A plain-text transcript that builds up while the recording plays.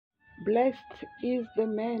Blessed is the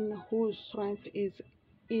man whose strength is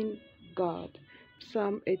in God.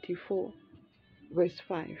 Psalm 84, verse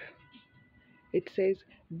 5. It says,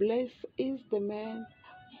 blessed is the man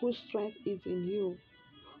whose strength is in you,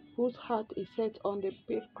 whose heart is set on the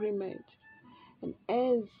pilgrimage. And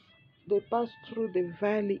as they pass through the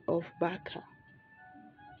valley of Baca,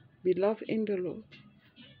 beloved in the Lord,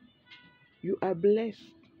 you are blessed.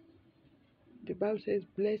 The Bible says,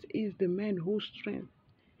 blessed is the man whose strength.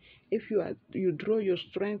 If you draw your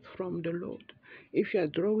strength from the Lord, if you are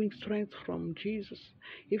drawing strength from Jesus,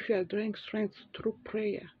 if you are drawing strength through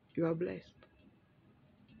prayer, you are blessed.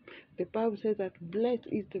 The Bible says that blessed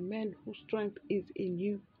is the man whose strength is in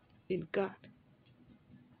you, in God.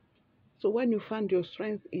 So when you find your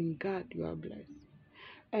strength in God, you are blessed.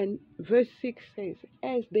 And verse 6 says,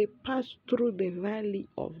 as they pass through the valley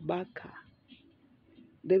of Baca,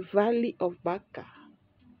 the valley of Baca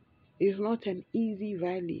is not an easy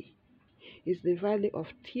valley. It's the valley of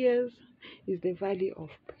tears, it's the valley of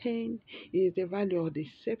pain, it's the valley of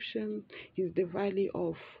deception, it's the valley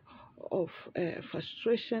of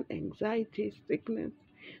frustration, anxiety, sickness.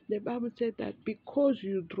 The Bible said that because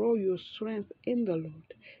you draw your strength in the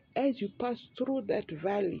Lord, as you pass through that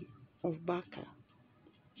valley of Baca,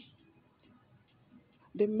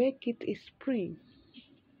 they make it a spring.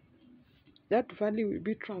 That valley will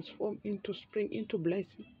be transformed into spring, into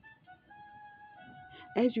blessing.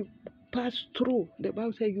 As you pass through, the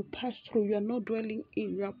Bible says you pass through, you are not dwelling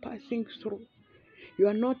in, you are passing through. You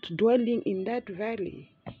are not dwelling in that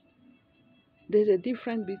valley. There's a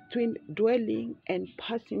difference between dwelling and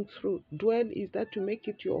passing through. Dwell is that to make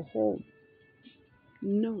it your home.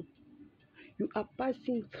 No, you are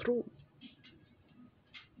passing through.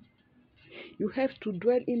 You have to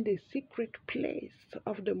dwell in the secret place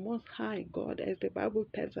of the Most High God, as the Bible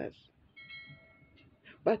tells us.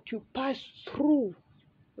 But you pass through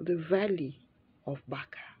the valley of Baca.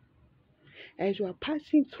 As you are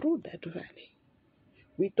passing through that valley,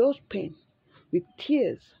 with those pain, with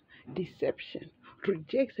tears, deception,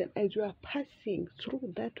 rejection, as you are passing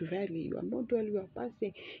through that valley, you are not dwelling, you are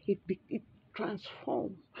passing, it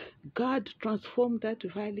transforms. God transformed that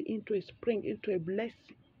valley into a spring, into a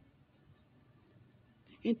blessing,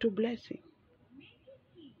 into blessing.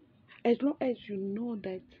 As long as you know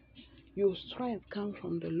that your strength comes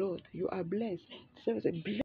from the Lord, you are blessed. So it's a blessing.